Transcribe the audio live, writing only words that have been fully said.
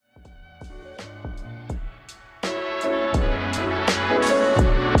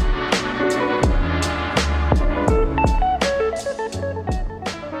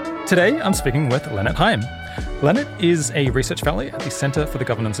Today, I'm speaking with Lennart Heim. Lennart is a research fellow at the Centre for the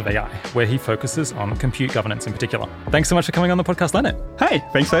Governance of AI, where he focuses on compute governance in particular. Thanks so much for coming on the podcast, Lennart. Hi,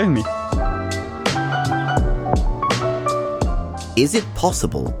 thanks for having me. Is it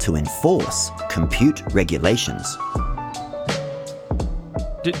possible to enforce compute regulations?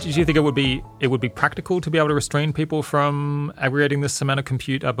 Do you think it would be practical to be able to restrain people from aggregating this amount of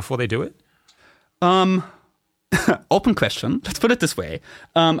compute before they do it? Open question. Let's put it this way.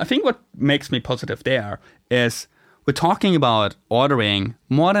 I think what makes me positive there is we're talking about ordering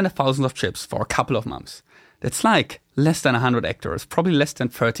more than 1,000 of chips for a couple of months. That's like less than 100 actors, probably less than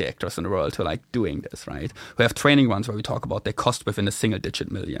 30 actors in the world who are like doing this, right? We have training runs where we talk about their cost within the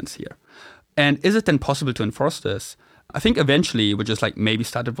single-digit millions here. And is it then possible to enforce this? I think eventually we just like maybe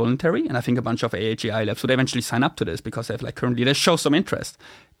start it voluntary, and I think a bunch of AGI labs would eventually sign up to this because they have like currently they show some interest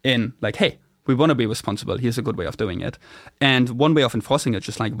in like, hey, we want to be responsible. Here's a good way of doing it. And one way of enforcing it,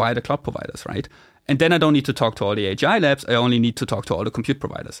 just like via the cloud providers, right? And then I don't need to talk to all the AGI labs. I only need to talk to all the compute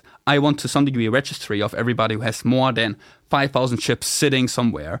providers. I want to some degree a registry of everybody who has more than 5,000 chips sitting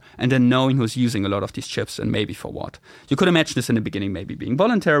somewhere and then knowing who's using a lot of these chips and maybe for what. You could imagine this in the beginning maybe being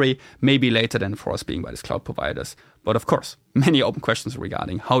voluntary, maybe later then enforced being by these cloud providers. But of course, many open questions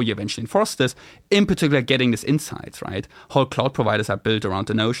regarding how you eventually enforce this, in particular getting these insights, right? Whole cloud providers are built around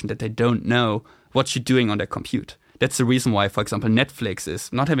the notion that they don't know what you're doing on their compute. That's the reason why, for example, Netflix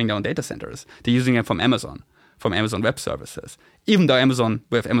is not having their own data centers. They're using it from Amazon Web Services. Even though Amazon,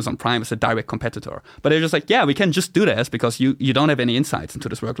 with Amazon Prime, is a direct competitor. But they're just like, yeah, we can just do this because you don't have any insights into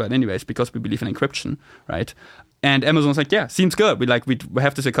this workload anyways because we believe in encryption, right? And Amazon's like, yeah, seems good. We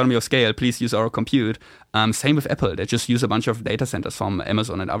have this economy of scale. Please use our compute. Same with Apple. They just use a bunch of data centers from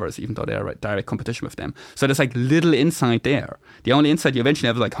Amazon and others, even though they're direct competition with them. So there's like little insight there. The only insight you eventually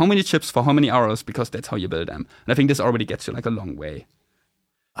have is like how many chips for how many hours because that's how you build them. And I think this already gets you like a long way.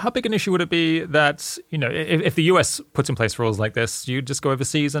 How big an issue would it be that, if the US puts in place rules like this, you just go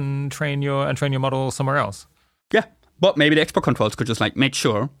overseas and train your model somewhere else? Yeah. But maybe the export controls could just like make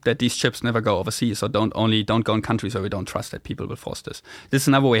sure that these chips never go overseas or don't go in countries where we don't trust that people will force this. This is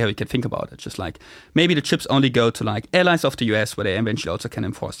another way how we can think about it. Just like maybe the chips only go to like allies of the US where they eventually also can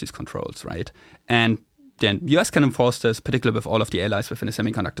enforce these controls, right? And then the US can enforce this, particularly with all of the allies within the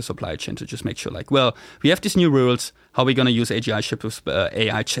semiconductor supply chain to just make sure like, well, we have these new rules. How are we going to use AI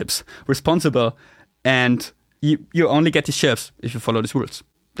chips responsible? And you only get these chips if you follow these rules.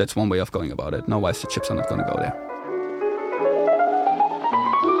 That's one way of going about it. Otherwise, the chips are not going to go there.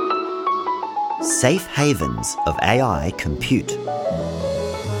 Safe havens of AI compute.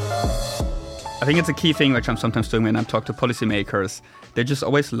 I think it's a key thing which I'm sometimes doing when I talk to policymakers. They just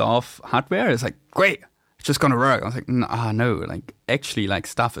always love hardware. It's like, great, it's just going to work. I was like, no, like actually like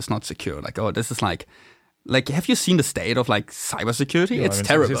stuff is not secure. Like, oh, this is like have you seen the state of like cybersecurity? Yeah, it's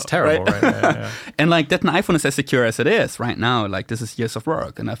terrible. It's terrible, right? Yeah. And like that an iPhone is as secure as it is right now. Like this is years of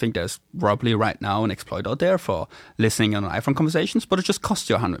work. And I think there's probably right now an exploit out there for listening on iPhone conversations, but it just costs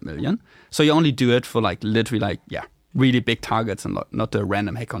you 100 million. So you only do it for like literally like, really big targets and not the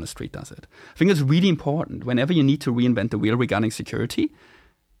random hack on the street does it. I think it's really important whenever you need to reinvent the wheel regarding security,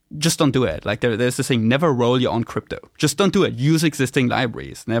 just don't do it. Like there's this thing, never roll your own crypto. Just don't do it. Use existing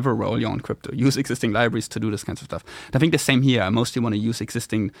libraries. Never roll your own crypto. Use existing libraries to do this kinds of stuff. And I think the same here. I mostly want to use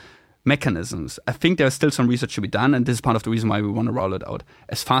existing mechanisms. I think there's still some research to be done, and this is part of the reason why we want to roll it out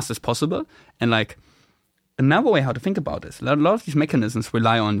as fast as possible. And like another way how to think about this, a lot of these mechanisms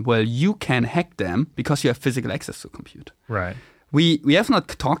rely on, well, you can hack them because you have physical access to compute. Right. We have not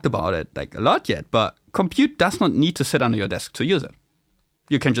talked about it like a lot yet, but compute does not need to sit under your desk to use it.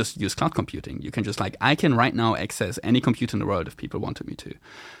 You can just use cloud computing. You can just like, I can right now access any compute in the world if people wanted me to.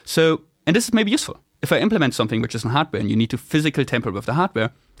 So, and this is maybe useful. If I implement something which is in hardware and you need to physically tamper with the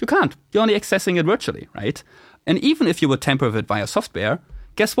hardware, you can't. You're only accessing it virtually, right? And even if you would tamper with it via software,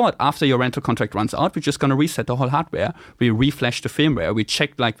 guess what? After your rental contract runs out, we're just going to reset the whole hardware. We refresh the firmware. We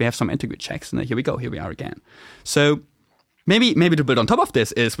check, like we have some integrity checks, and then here we go. Here we are again. So maybe to build on top of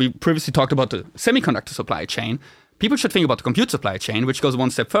this is we previously talked about the semiconductor supply chain. People should think about the compute supply chain, which goes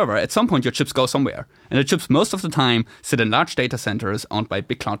one step further. At some point, your chips go somewhere. And the chips, most of the time, sit in large data centers owned by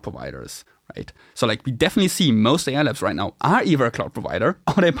big cloud providers, right? So like we definitely see most AI labs right now are either a cloud provider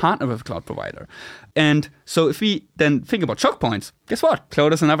or they partner with a cloud provider. And so if we then think about choke points, guess what?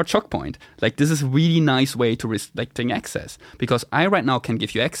 Cloud is another choke point. Like this is a really nice way to restricting access because I right now can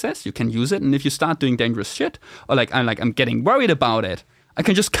give you access, you can use it. And if you start doing dangerous shit or I'm getting worried about it, I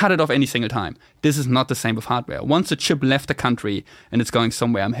can just cut it off any single time. This is not the same with hardware. Once a chip left the country and it's going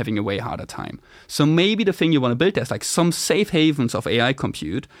somewhere, I'm having a way harder time. So maybe the thing you want to build is like some safe havens of AI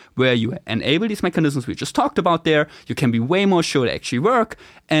compute where you enable these mechanisms we just talked about there. You can be way more sure they actually work.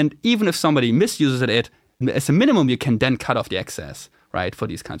 And even if somebody misuses it, as a minimum, you can then cut off the access, right, for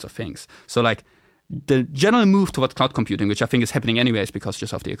these kinds of things. So like the general move towards cloud computing, which I think is happening anyways because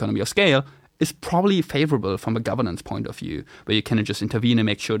just of the economy of scale, is probably favorable from a governance point of view, where you can just intervene and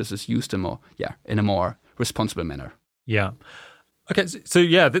make sure this is used in a more responsible manner. Yeah. Okay. So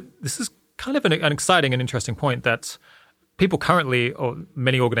this is kind of an exciting and interesting point that people currently, or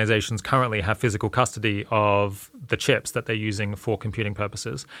many organizations currently, have physical custody of the chips that they're using for computing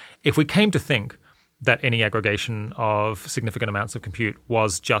purposes. If we came to think that any aggregation of significant amounts of compute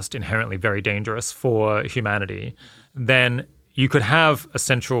was just inherently very dangerous for humanity, then you could have a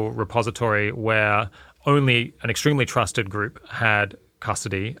central repository where only an extremely trusted group had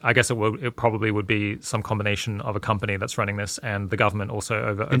custody. I guess it probably would be some combination of a company that's running this and the government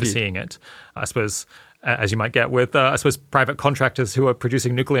also overseeing it. I suppose, as you might get with, private contractors who are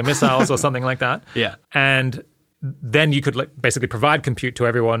producing nuclear missiles or something like that. Yeah. And then you could basically provide compute to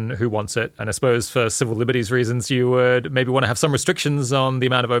everyone who wants it. And I suppose for civil liberties reasons, you would maybe want to have some restrictions on the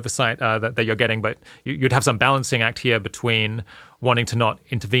amount of oversight that you're getting. But you'd have some balancing act here between wanting to not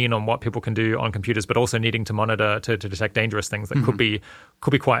intervene on what people can do on computers, but also needing to monitor to detect dangerous things that could be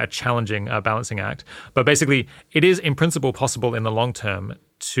quite a challenging balancing act. But basically, it is in principle possible in the long term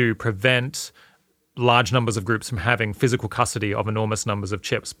to prevent large numbers of groups from having physical custody of enormous numbers of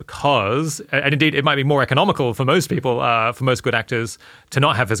chips because, and indeed it might be more economical for most people, for most good actors, to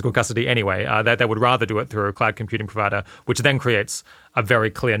not have physical custody anyway. They would rather do it through a cloud computing provider, which then creates a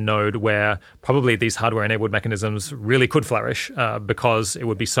very clear node where probably these hardware-enabled mechanisms really could flourish because it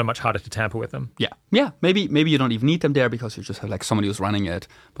would be so much harder to tamper with them. Yeah. Maybe you don't even need them there because you just have like somebody who's running it.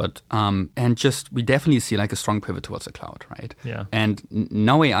 But we definitely see like a strong pivot towards the cloud, right? Yeah. And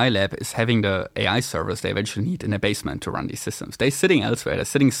now AI Lab is having the AI servers they eventually need in a basement to run these systems. They're sitting elsewhere. They're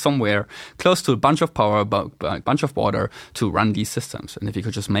sitting somewhere close to a bunch of power, a bunch of water to run these systems. And if you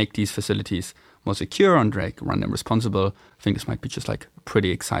could just make these facilities more secure and run them responsible, I think this might be just like a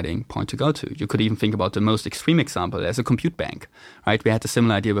pretty exciting point to go to. You could even think about the most extreme example as a compute bank, right? We had a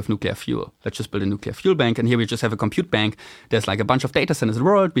similar idea with nuclear fuel. Let's just build a nuclear fuel bank, and here we just have a compute bank. There's like a bunch of data centers in the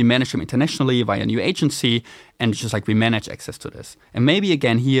world. We manage them internationally via a new agency, and it's just like we manage access to this. And maybe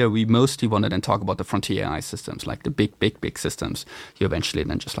again here, we mostly want to then talk about the frontier AI systems, like the big systems. You eventually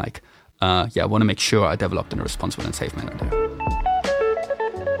then just like, want to make sure are developed in a responsible and safe manner there.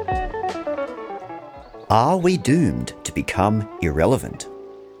 Are we doomed to become irrelevant?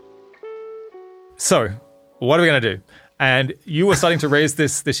 So, what are we going to do? And you were starting to raise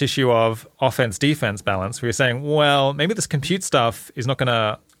this issue of offense-defense balance, where you're saying, well, maybe this compute stuff is not going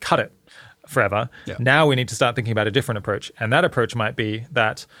to cut it forever. Yeah. Now we need to start thinking about a different approach. And that approach might be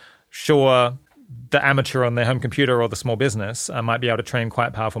that, sure, the amateur on their home computer or the small business might be able to train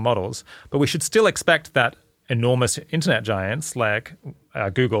quite powerful models, but we should still expect that enormous internet giants like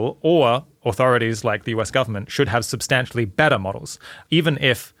Google or authorities like the US government should have substantially better models. Even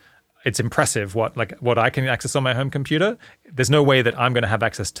if it's impressive what I can access on my home computer, there's no way that I'm going to have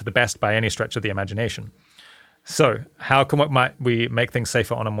access to the best by any stretch of the imagination. So how might we make things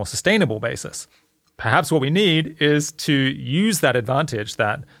safer on a more sustainable basis? Perhaps what we need is to use that advantage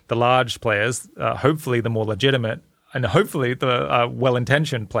that the large players, hopefully the more legitimate and hopefully the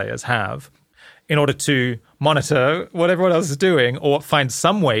well-intentioned players have, in order to monitor what everyone else is doing or find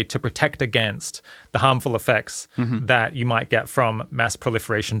some way to protect against the harmful effects that you might get from mass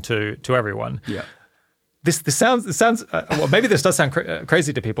proliferation to everyone. Yeah. This sounds well, maybe this does sound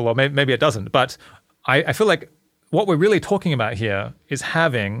crazy to people, or maybe it doesn't, but I feel like what we're really talking about here is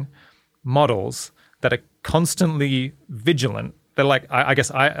having models that are constantly vigilant. They're like, I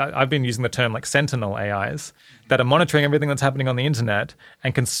guess I've been using the term like sentinel AIs that are monitoring everything that's happening on the internet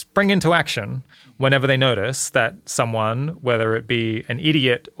and can spring into action whenever they notice that someone, whether it be an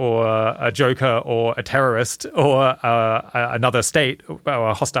idiot or a joker or a terrorist or another state or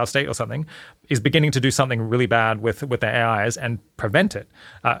a hostile state or something, is beginning to do something really bad with their AIs and prevent it.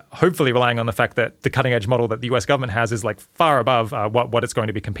 Hopefully relying on the fact that the cutting edge model that the US government has is like far above what it's going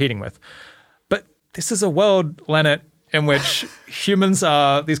to be competing with. But this is a world, Lennart, in which humans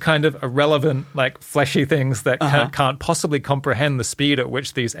are these kind of irrelevant, like fleshy things that can't possibly comprehend the speed at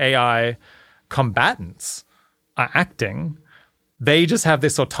which these AI combatants are acting. They just have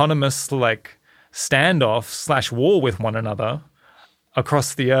this autonomous like standoff / war with one another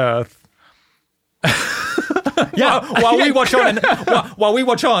across the earth. While we watch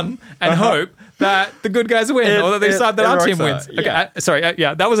on and hope that the good guys win, or that they decide that our team wins. Out, yeah. Okay, sorry,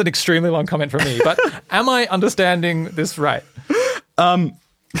 that was an extremely long comment from me, but am I understanding this right?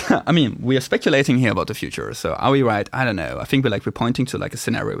 I mean, we are speculating here about the future. So are we right? I don't know. I think we're pointing to like a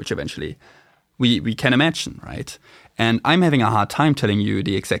scenario which eventually we can imagine, right? And I'm having a hard time telling you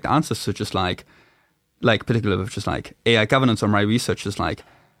the exact answers to just like particularly with just like AI governance, or my research is like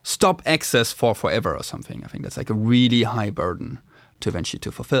stop access for forever or something. I think that's like a really high burden to eventually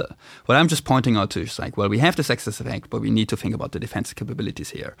to fulfill. What I'm just pointing out to is like, well, we have this access effect, but we need to think about the defensive capabilities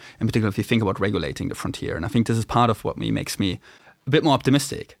here. In particular, if you think about regulating the frontier. And I think this is part of what makes me a bit more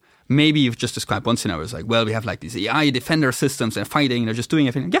optimistic. Maybe you've just described one scenario as like, well, we have like these AI defender systems and fighting, and they're just doing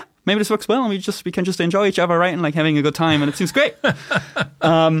everything. Yeah, maybe this works well, and we can just enjoy each other, right? And like having a good time, and it seems great.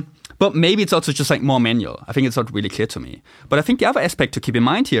 But maybe it's also just like more manual. I think it's not really clear to me. But I think the other aspect to keep in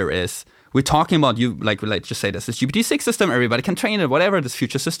mind here is we're talking about let's just say this GPT-6 system, everybody can train it, whatever, this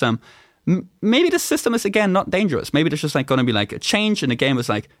future system. Maybe this system is, again, not dangerous. Maybe there's just like going to be like a change in the game is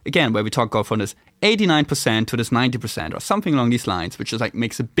like, again, where we go from this 89% to this 90% or something along these lines, which is like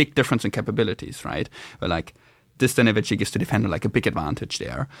makes a big difference in capabilities, right? Where like this then eventually gives the defender like a big advantage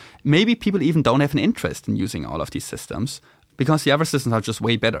there. Maybe people even don't have an interest in using all of these systems because the other systems are just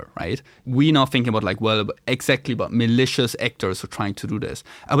way better, right? We now thinking about like, well, exactly about malicious actors who are trying to do this.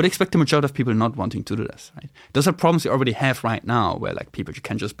 I would expect the majority of people not wanting to do this, right? Those are problems you already have right now where like people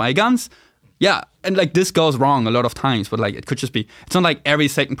can just buy guns. Yeah, and like this goes wrong a lot of times, but like it could just be, it's not like every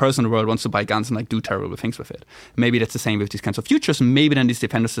second person in the world wants to buy guns and like do terrible things with it. Maybe that's the same with these kinds of futures. Maybe then these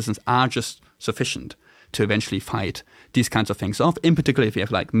defender systems are just sufficient to eventually fight these kinds of things off. In particular, if you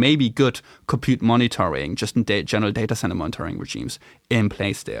have like maybe good compute monitoring, just in general data center monitoring regimes in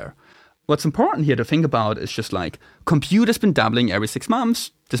place there. What's important here to think about is just like compute has been doubling every 6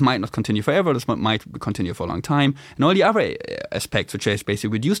 months. This might not continue forever. This might continue for a long time. And all the other aspects, which has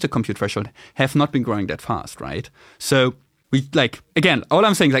basically reduced the compute threshold, have not been growing that fast, right? So we like, again, all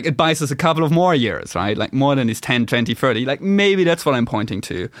I'm saying is like it buys us a couple of more years, right? Like more than these 10, 20, 30. Like maybe that's what I'm pointing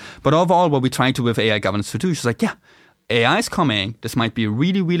to. But overall, what we're trying to with AI governance to do is just like, yeah, AI is coming. This might be a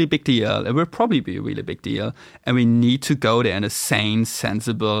really, really big deal. It will probably be a really big deal. And we need to go there in a sane,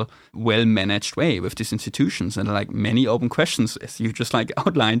 sensible, well-managed way with these institutions. And like many open questions, as you just like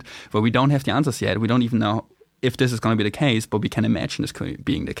outlined, where we don't have the answers yet. We don't even know if this is going to be the case, but we can imagine this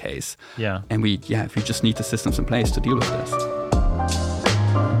being the case. Yeah. And we just need the systems in place to deal with this.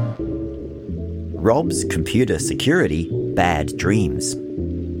 Rob's computer security bad dreams.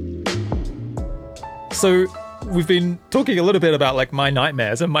 So we've been talking a little bit about like my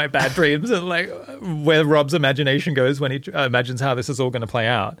nightmares and my bad dreams and like where Rob's imagination goes when he imagines how this is all going to play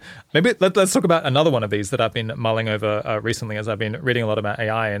out. Maybe let's talk about another one of these that I've been mulling over recently as I've been reading a lot about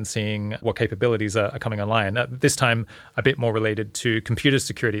AI and seeing what capabilities are coming online. This time a bit more related to computer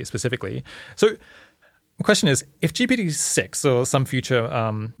security specifically. So the question is, if GPT-6 or some future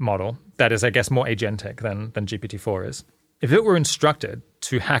model that is, I guess, more agentic than GPT-4 is, if it were instructed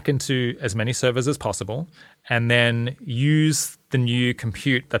to hack into as many servers as possible and then use the new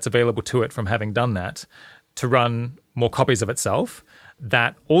compute that's available to it from having done that to run more copies of itself,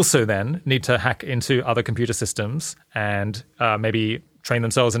 that also then need to hack into other computer systems and maybe train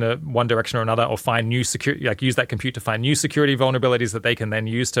themselves in one direction or another, or find new security, like use that compute to find new security vulnerabilities that they can then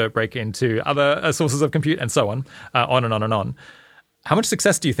use to break into other sources of compute, and so on and on and on. How much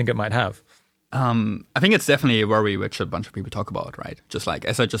success do you think it might have? I think it's definitely a worry which a bunch of people talk about, right? Just like,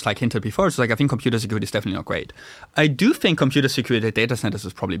 as I just like hinted before, it's like I think computer security is definitely not great. I do think computer security at data centers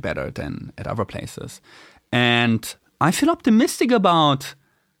is probably better than at other places. And I feel optimistic about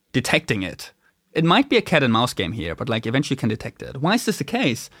detecting it. It might be a cat and mouse game here, but like eventually you can detect it. Why is this the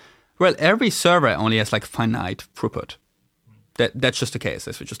case? Well, every server only has like finite throughput. That's just the case.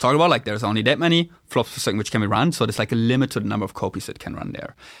 As we just talked about, like there's only that many flops per second which can be run. So there's like a limited number of copies that can run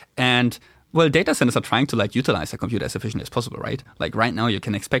there. And well, data centers are trying to like utilize their computer as efficiently as possible, right? Like right now you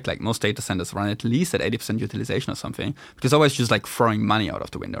can expect like most data centers run at least at 80% utilization or something, because otherwise you're just like throwing money out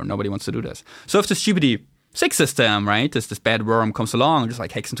of the window. Nobody wants to do this. So if this GPT-6 system, right, this bad worm comes along and just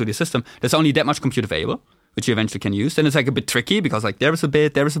like hacks into the system, there's only that much compute available, which you eventually can use. Then it's like a bit tricky because like there is a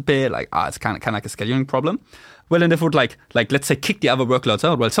bit, like, it's kind of like a scheduling problem. Well, then it would like let's say kick the other workloads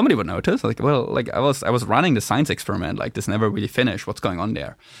out. Well, somebody would notice like, well, like I was running the science experiment, like this never really finished. What's going on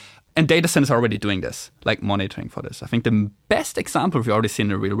there? And data centers are already doing this, like monitoring for this. I think the best example we've already seen in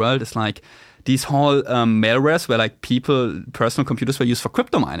the real world is like these whole malwares where like personal computers were used for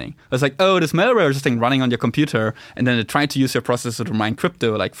crypto mining. It's like, oh, this malware is just like running on your computer, and then they tried to use your processor to mine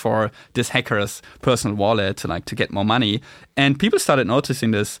crypto, like for this hacker's personal wallet to get more money. And people started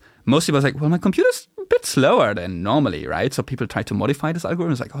noticing this. Mostly was like, well, my computer's bit slower than normally, right? So people try to modify this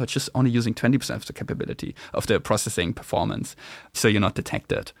algorithm. It's like, oh, it's just only using 20% of the capability of the processing performance. So you're not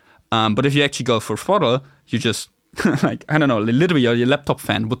detected. But if you actually go for throttle, you just, like, I don't know, literally your laptop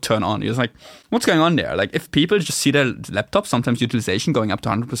fan would turn on. You're just like, what's going on there? Like, if people just see their laptop, sometimes utilization going up to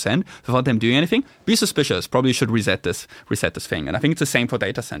 100% without them doing anything, be suspicious. Probably should reset this thing. And I think it's the same for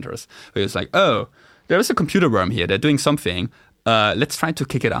data centers, where it's like, oh, there is a computer worm here. They're doing something. Let's try to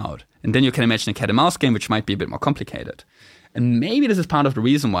kick it out. And then you can imagine a cat and mouse game, which might be a bit more complicated. And maybe this is part of the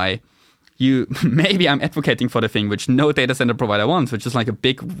reason why maybe I'm advocating for the thing which no data center provider wants, which is like a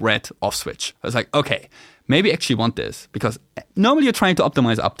big red off switch. It's like, okay, maybe I actually want this, because normally you're trying to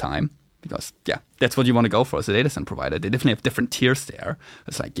optimize uptime, because that's what you want to go for as a data center provider. They definitely have different tiers there.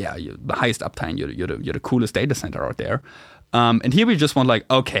 It's like, the highest uptime, you're the coolest data center out there. And here we just want like,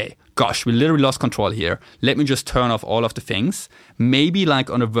 okay, gosh, we literally lost control here. Let me just turn off all of the things. Maybe like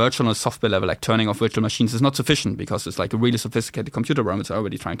on a virtual or software level, like turning off virtual machines is not sufficient, because it's like a really sophisticated computer worm. It's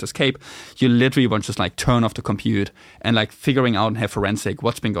already trying to escape. You literally want to just like turn off the compute and like figuring out and have forensic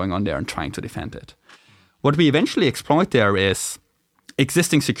what's been going on there and trying to defend it. What we eventually exploit there is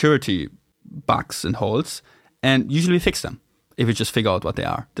existing security bugs and holes, and usually we fix them if we just figure out what they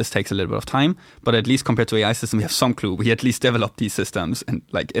are. This takes a little bit of time, but at least compared to AI systems, we have some clue. We at least develop these systems and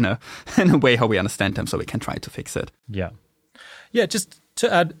like in a way how we understand them, so we can try to fix it. Yeah, just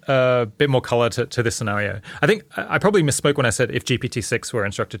to add a bit more color to this scenario, I think I probably misspoke when I said if GPT-6 were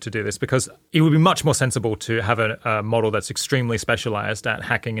instructed to do this, because it would be much more sensible to have a model that's extremely specialized at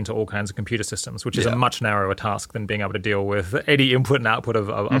hacking into all kinds of computer systems, which is a much narrower task than being able to deal with any input and output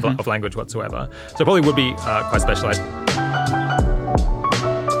of language whatsoever. So it probably would be quite specialized.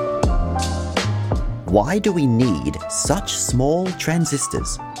 Why do we need such small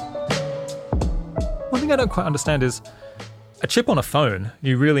transistors? One thing I don't quite understand is a chip on a phone,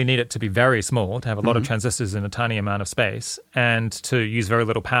 you really need it to be very small, to have a lot of transistors in a tiny amount of space and to use very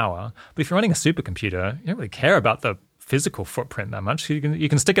little power. But if you're running a supercomputer, you don't really care about the physical footprint that much. You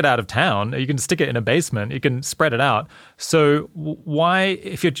can stick it out of town, you can stick it in a basement, you can spread it out. So why,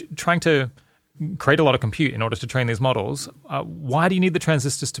 if you're trying to create a lot of compute in order to train these models, why do you need the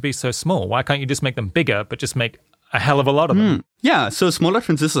transistors to be so small? Why can't you just make them bigger, but just make a hell of a lot of them? Yeah, so smaller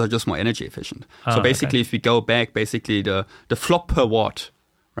transistors are just more energy efficient. So basically, if we go back, basically the flop per watt,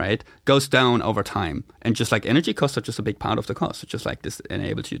 right, goes down over time. And just like energy costs are just a big part of the cost. It's just like this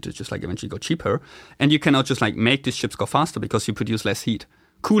enables you to just like eventually go cheaper. And you cannot just like make these chips go faster because you produce less heat.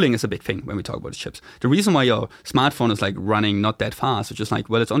 Cooling is a big thing when we talk about chips. The reason why your smartphone is like running not that fast is just like,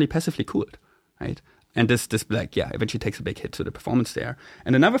 well, it's only passively cooled, right? And this like, eventually takes a big hit to the performance there.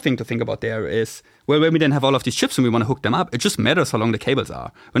 And another thing to think about there is, well, when we then have all of these chips and we want to hook them up, it just matters how long the cables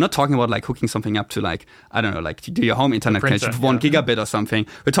are. We're not talking about like hooking something up to like, I don't know, like to do your home internet connection for 1 gigabit or something.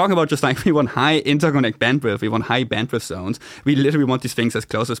 We're talking about just like, we want high interconnect bandwidth, we want high bandwidth zones. We literally want these things as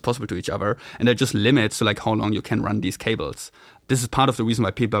close as possible to each other. And there are just limits to like how long you can run these cables. This is part of the reason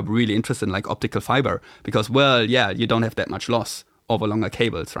why people are really interested in like optical fiber, because, well, you don't have that much loss over longer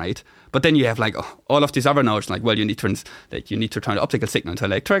cables, right? But then you have like all of these other notions, like, well, you need to turn the optical signal into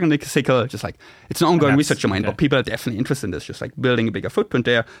electronic signal. Just like it's an ongoing research domain, but people are definitely interested in this, just like building a bigger footprint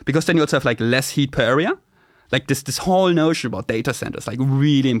there, because then you also have like less heat per area. Like this whole notion about data centers, like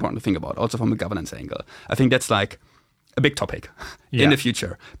really important to think about, also from a governance angle. I think that's like a big topic in the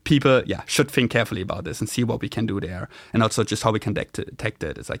future. People, should think carefully about this and see what we can do there, and also just how we can detect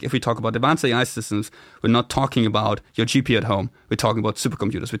it. It's like if we talk about advanced AI systems, we're not talking about your GPU at home. We're talking about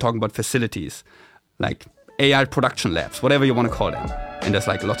supercomputers. We're talking about facilities, like AI production labs, whatever you want to call them. And there's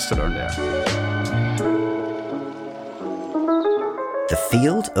like lots to learn there. The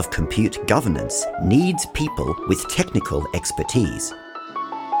field of compute governance needs people with technical expertise.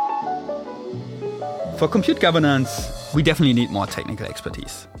 For compute governance, we definitely need more technical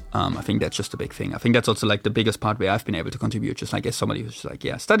expertise. I think that's just a big thing. I think that's also like the biggest part where I've been able to contribute, just like as somebody who's just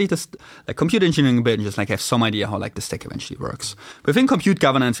like, study this like computer engineering a bit and just like have some idea how like the stack eventually works. Within compute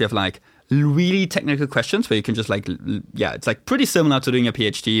governance, we have like really technical questions where you can just like, it's like pretty similar to doing a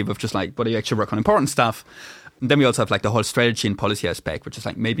PhD with just like, what do you actually work on important stuff. And then we also have like the whole strategy and policy aspect, which is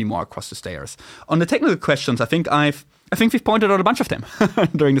like maybe more across the stairs. On the technical questions, I think we've pointed out a bunch of them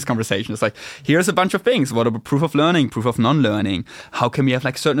during this conversation. It's like, here's a bunch of things. What about proof of learning, proof of non-learning? How can we have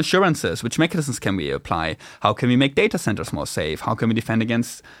like certain assurances? Which mechanisms can we apply? How can we make data centers more safe? How can we defend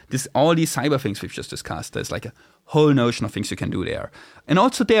against all these cyber things we've just discussed? There's like a whole notion of things you can do there. And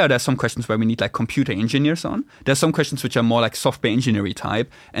also there's some questions where we need like computer engineers on. There's some questions which are more like software engineering type.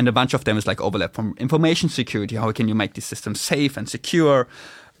 And a bunch of them is like overlap from information security. How can you make these systems safe and secure?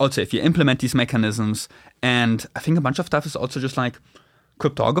 Also, if you implement these mechanisms. And I think a bunch of stuff is also just like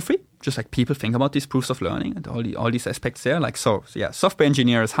cryptography, just like people think about these proofs of learning and all these aspects there. Like, so yeah, software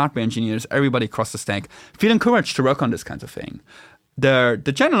engineers, hardware engineers, everybody across the stack feel encouraged to work on this kind of thing.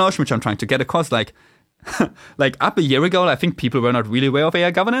 The general notion which I'm trying to get across, like up a year ago, I think people were not really aware of AI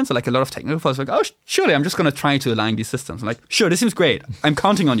governance. Like a lot of technical folks were like, oh, surely I'm just going to try to align these systems. I'm like, sure, this seems great. I'm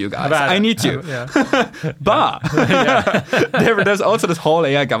counting on you guys. I need you. But there's also this whole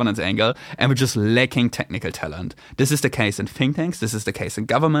AI governance angle, and we're just lacking technical talent. This is the case in think tanks. This is the case in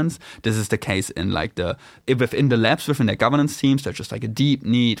governments. This is the case in like within the labs, within their governance teams. There's just like a deep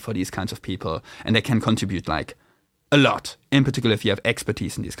need for these kinds of people, and they can contribute like a lot, in particular if you have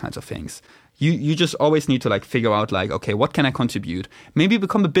expertise in these kinds of things. You just always need to like figure out like, okay, what can I contribute? Maybe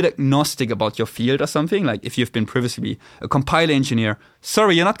become a bit agnostic about your field or something. Like if you've been previously a compiler engineer,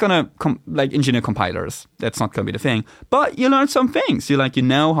 sorry, you're not gonna engineer compilers. That's not gonna be the thing. But you learn some things. You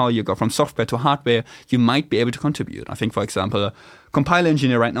know how you go from software to hardware. You might be able to contribute. I think, for example, a compiler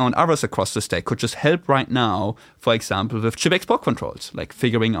engineer right now and others across the stack could just help right now, for example, with chip export controls, like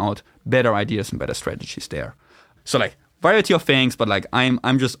figuring out better ideas and better strategies there. So like variety of things, but like I'm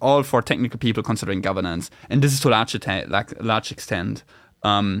just all for technical people considering governance, and this is to a large extent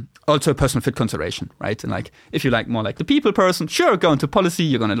also a personal fit consideration, right? And like if you like more like the people person, sure, go into policy,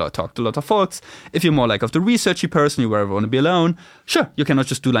 you're gonna talk to a lot of folks. If you're more like of the researchy person, you want to be alone, sure, you cannot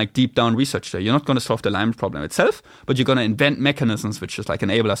just do like deep down research there. You're not gonna solve the alignment problem itself, but you're gonna invent mechanisms which just like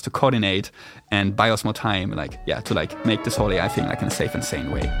enable us to coordinate and buy us more time, like to like make this whole AI thing like in a safe and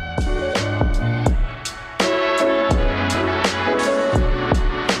sane way.